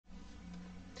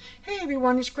Hey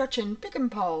everyone, it's Gretchen, Pick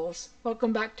and Paws.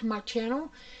 Welcome back to my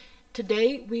channel.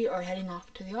 Today we are heading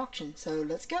off to the auction, so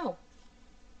let's go.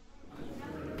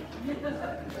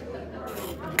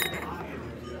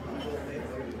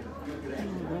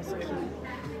 That's cute.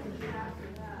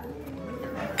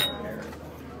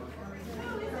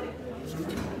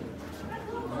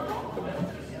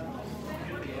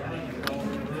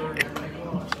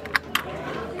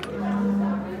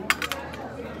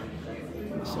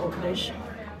 Swordfish,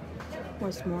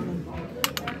 Westmoreland.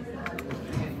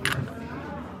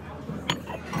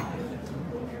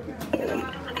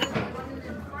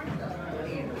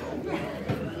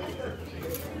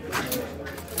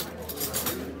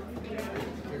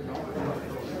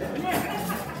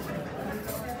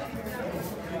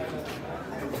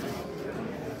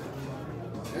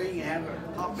 There you have a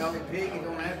hot dog and pig, you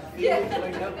don't have to feed it,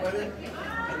 clean up with it.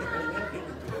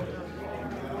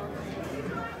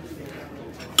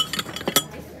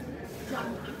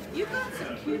 You got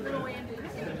some cute little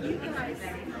antiques. You guys.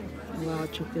 Wow,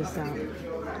 check this out.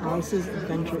 Alice's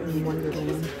Adventure in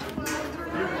Wonderland.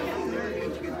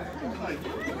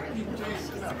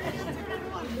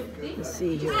 Let's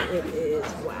see here. It is,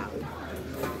 wow.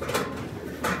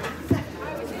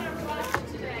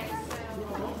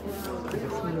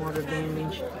 Some water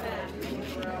damage.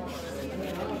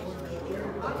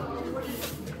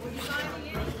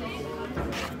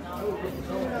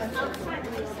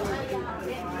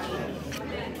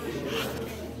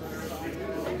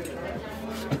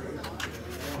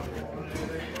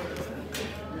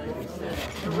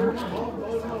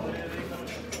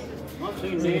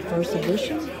 Is it the first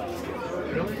edition?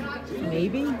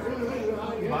 Maybe?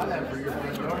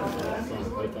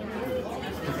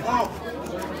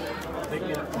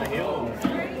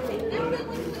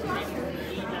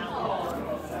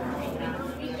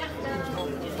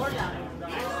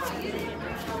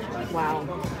 Wow.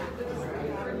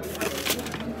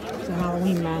 There's a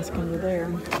Halloween mask under there.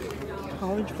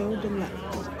 Collegeville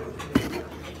Deluxe.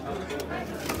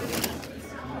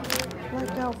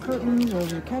 Blacked out curtains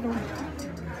over the kettle.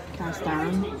 Cast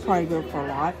iron. Probably go for a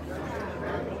lot.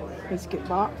 Biscuit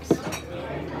box.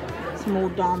 Some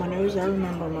old dominoes. I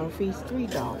remember Murphy's.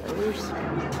 $3.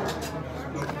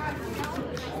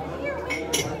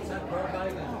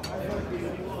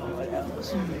 What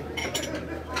else?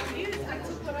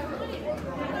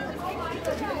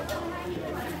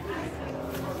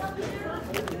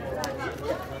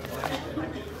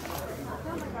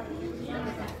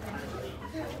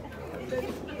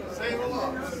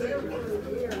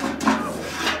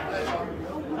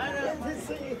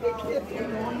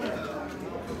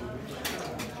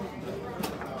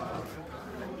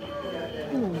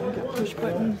 Oh, we got push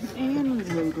buttons and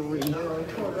rotary.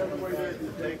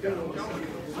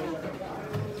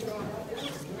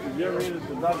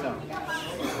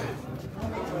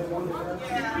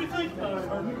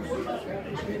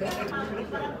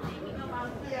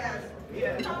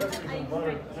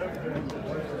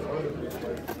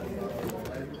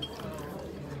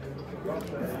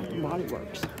 Body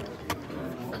Works.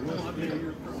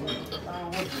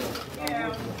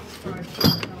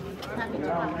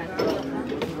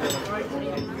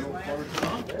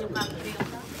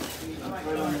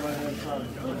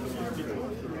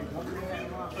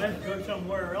 Let's go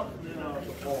somewhere else. See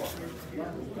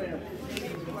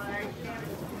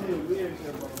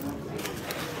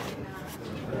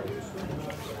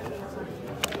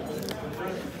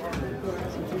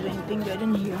if there's anything good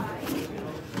in here.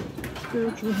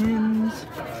 Spiritual hymns.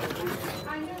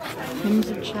 Hymns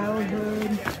of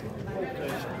childhood.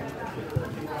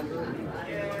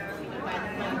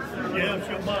 Yeah,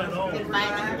 she'll buy it all.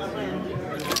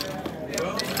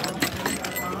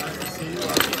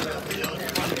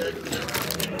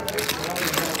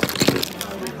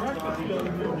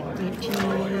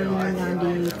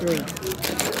 1893.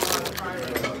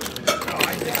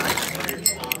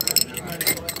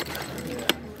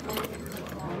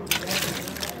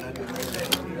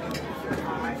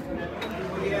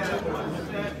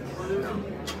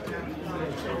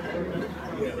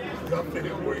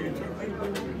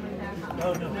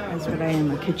 That's what I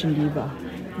am, a kitchen diva.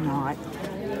 Not.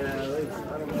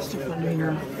 Stuff under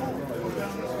here.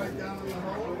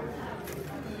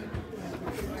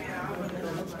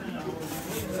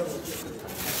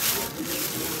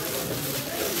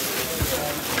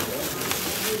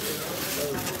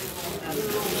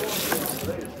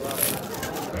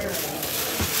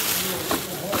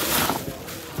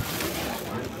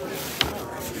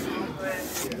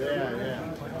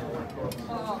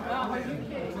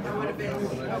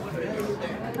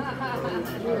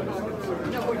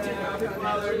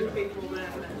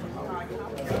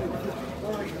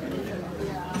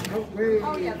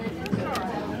 Oh, yeah, they just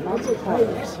are. Lots of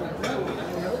colors.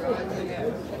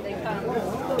 They kind of,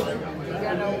 you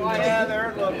gotta watch. Yeah,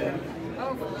 they're looking.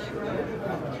 Oh, for sure.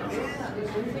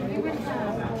 So you would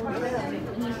have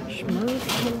Smurfs.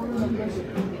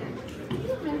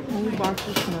 Whole box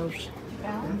of Smurfs.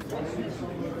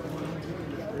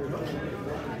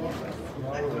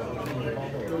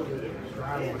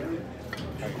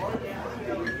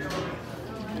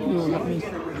 Ooh,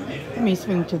 let me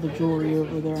swing to the jewelry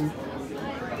over there.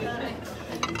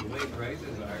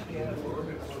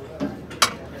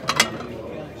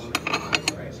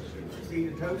 See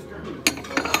your toaster?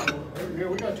 Yeah,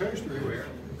 we got toaster everywhere.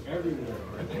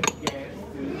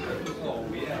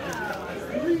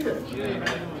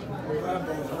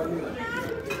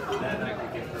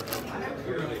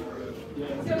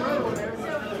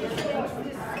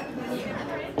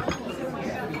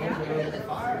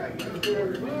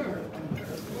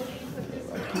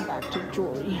 Come back to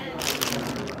jewelry.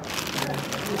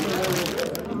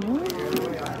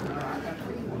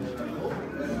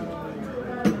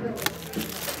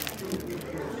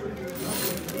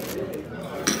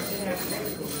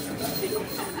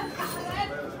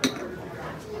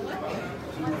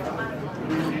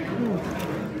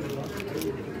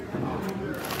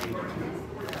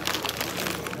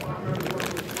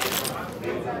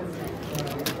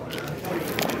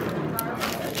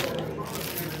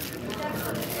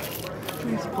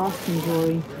 It's Boston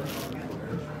jewelry.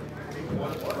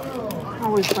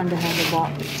 Always fun to have a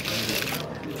box.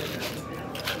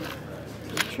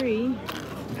 Tree.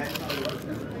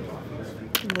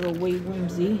 A little wave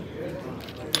whimsy.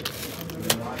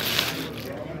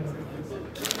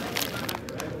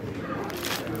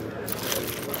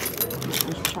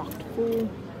 It's chocked full.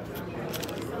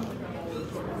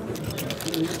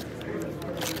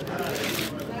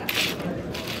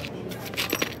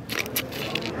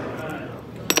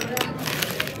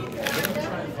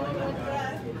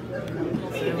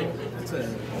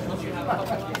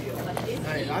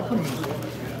 Hey, I put them in.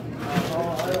 I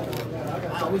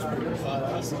always put them in.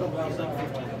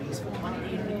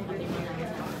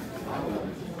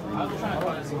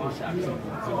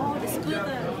 Oh, it's good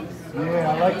though.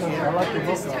 Yeah, I like the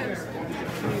book on it.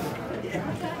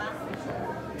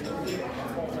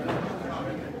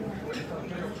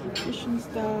 Fishing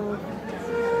stuff.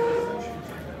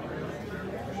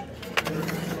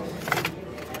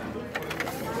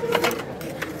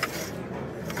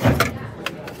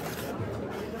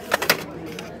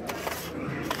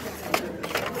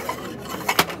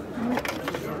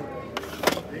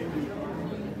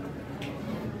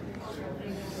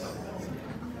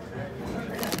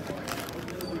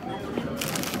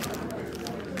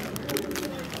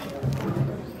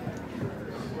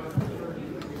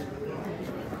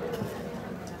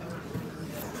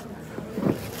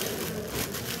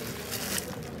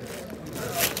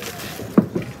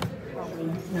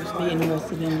 Mostly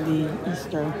interested in the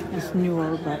Easter. It's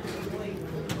newer, but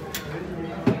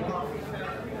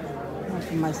most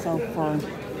of myself for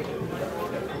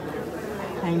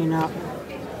hanging up.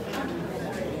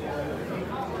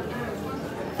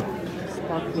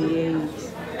 Sparkly eggs.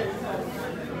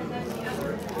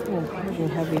 Oh, those are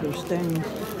heavy, they're stones.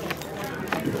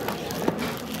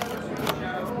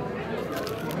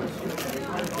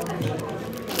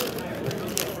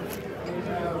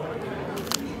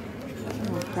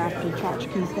 Crafty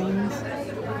tchotchke things.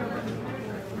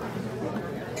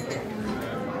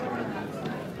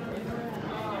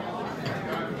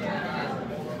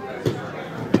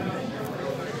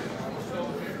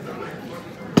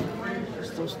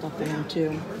 Still stuff in them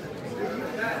too.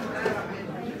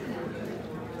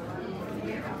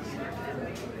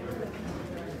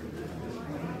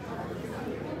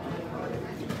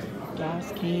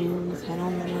 Gas cans, head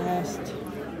on the rest.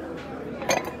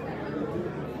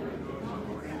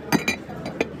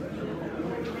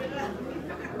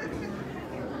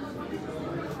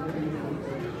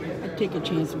 Take a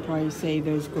chance and probably say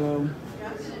those glow.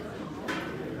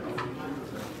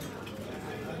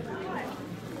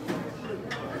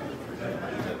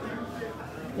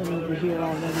 Been over here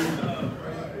already.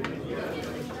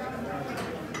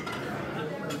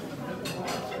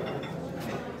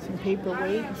 Some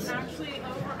paperweights.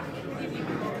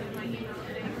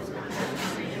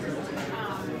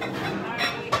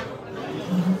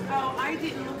 Oh, I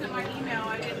didn't look at my email.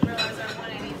 I didn't realize I won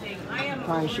anything. I am.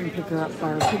 Probably shouldn't pick her up by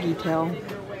her piggy tail.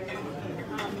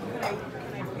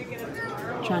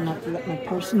 Try not to let my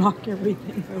purse knock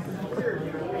everything over.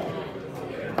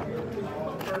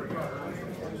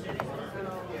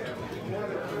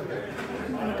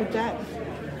 Look at that.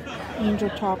 Angel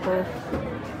topper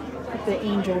with the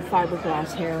angel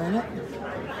fiberglass hair in it.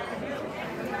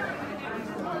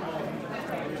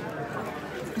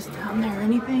 Isn't there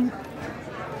anything?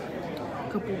 A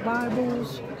couple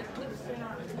Bibles.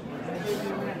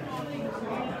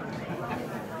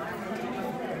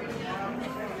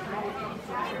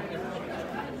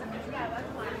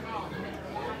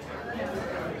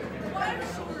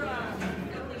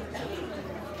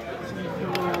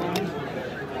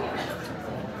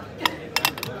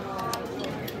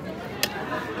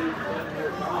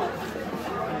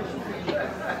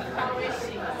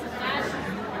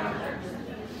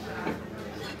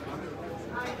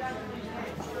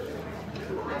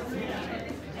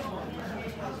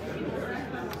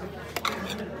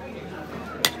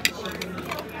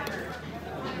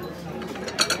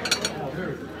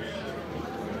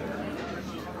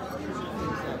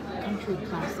 Country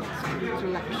Classics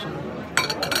Collection.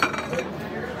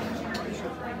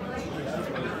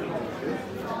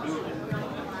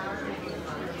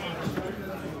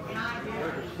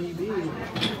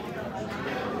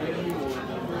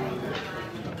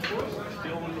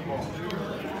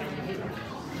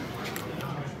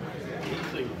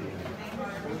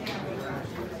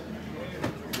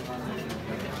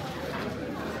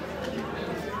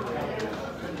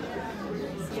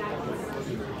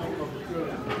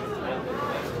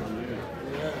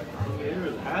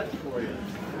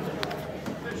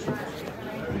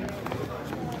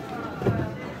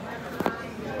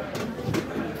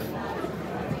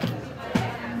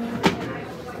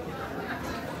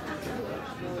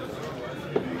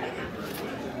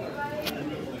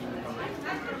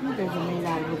 Those are made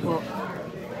out of a book.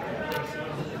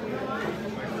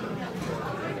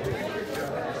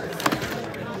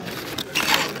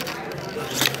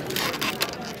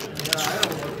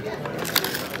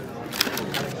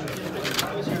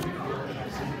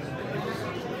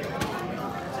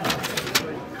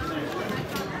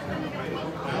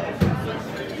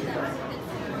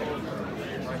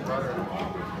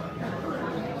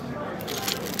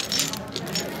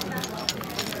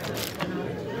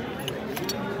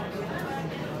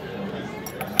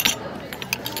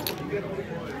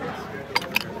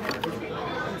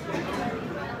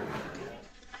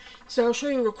 So I'll show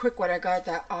you real quick what I got at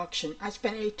that auction. I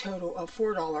spent a total of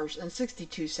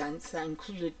 $4.62. That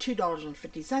included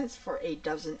 $2.50 for a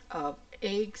dozen of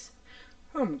eggs,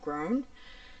 homegrown.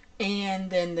 And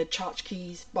then the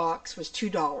tchotchkes box was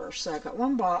 $2. So I got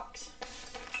one box,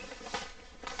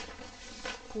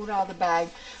 pulled out of the bag,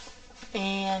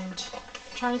 and I'm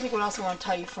trying to think what else I want to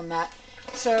tell you from that.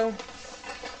 So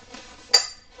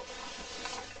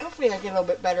hopefully I get a little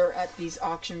bit better at these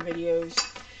auction videos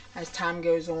as time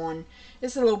goes on.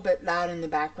 It's a little bit loud in the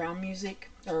background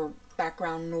music or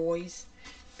background noise,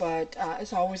 but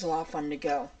it's always a lot of fun to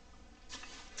go.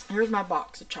 Here's my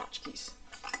box of tchotchkes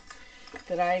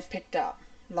that I picked up.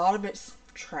 A lot of it's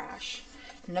trash,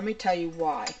 and let me tell you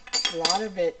why. A lot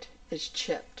of it is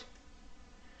chipped.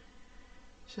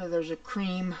 So there's a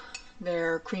cream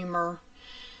there, creamer,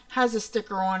 has a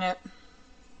sticker on it.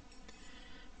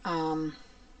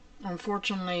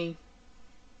 Unfortunately,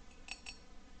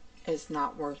 it's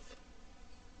not worth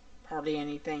hardly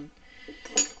anything.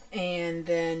 And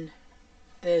then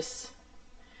this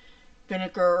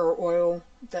vinegar or oil,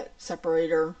 that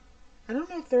separator. I don't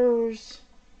know if there's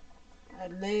a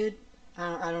lid.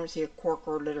 I don't see a cork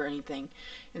or lid or anything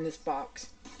in this box.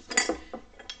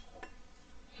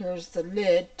 Here's the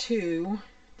lid to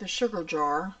the sugar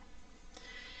jar.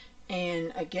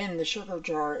 And again, the sugar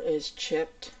jar is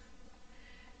chipped.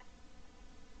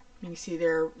 You can see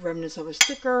there remnants of a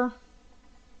sticker.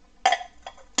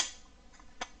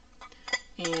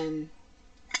 And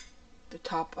the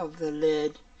top of the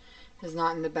lid is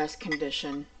not in the best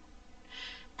condition.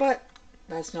 But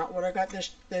that's not what I got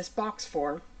this box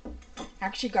for. I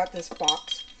actually got this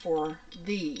box for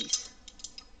these.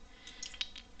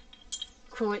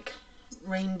 Acrylic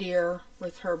reindeer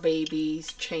with her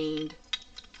babies chained.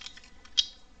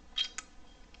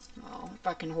 Well, if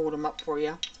I can hold them up for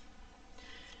you.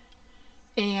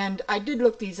 And I did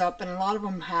look these up, and a lot of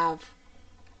them have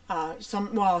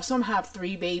some have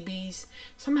 3 babies,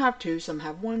 some have 2, some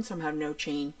have 1, some have no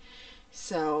chain.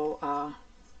 So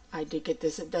I did get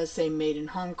this. It does say made in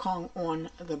Hong Kong on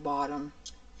the bottom.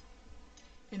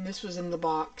 And this was in the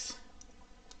box.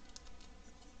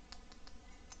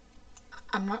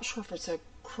 I'm not sure if it's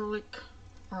acrylic,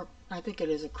 or I think it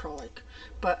is acrylic.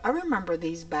 But I remember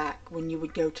these back when you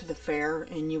would go to the fair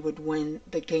and you would win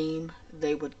the game.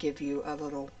 They would give you a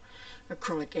little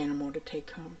acrylic animal to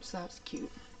take home. So that's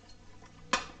cute.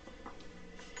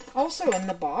 Also in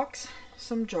the box,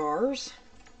 some jars.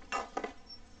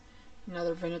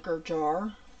 Another vinegar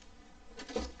jar.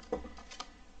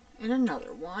 And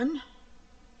another one.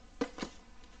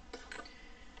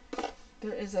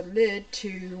 There is has a lid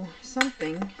to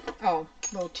something. Oh,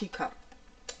 little teapot.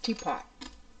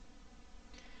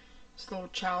 This little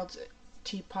child's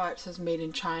teapot. It says made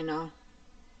in China.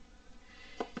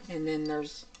 And then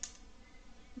there's,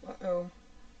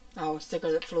 a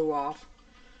sticker that flew off.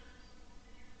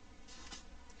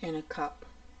 And a cup.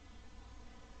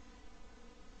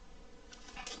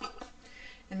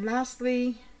 And lastly,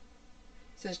 it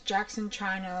says Jackson,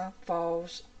 China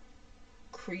Falls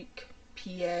Creek,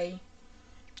 PA.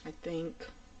 I think.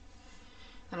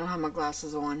 I don't have my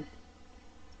glasses on.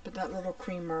 But that little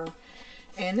creamer.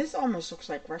 And this almost looks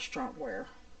like restaurant ware.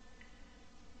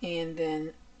 And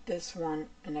then this one,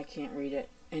 and I can't read it.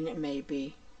 And it may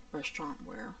be restaurant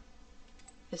ware.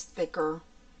 It's thicker.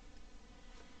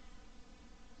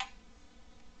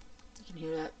 You can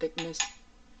hear that thickness.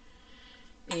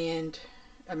 And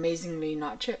amazingly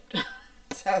not chipped.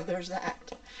 So there's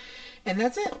that. And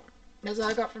that's it. That's all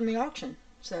I got from the auction.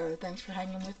 So thanks for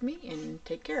hanging with me and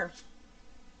take care.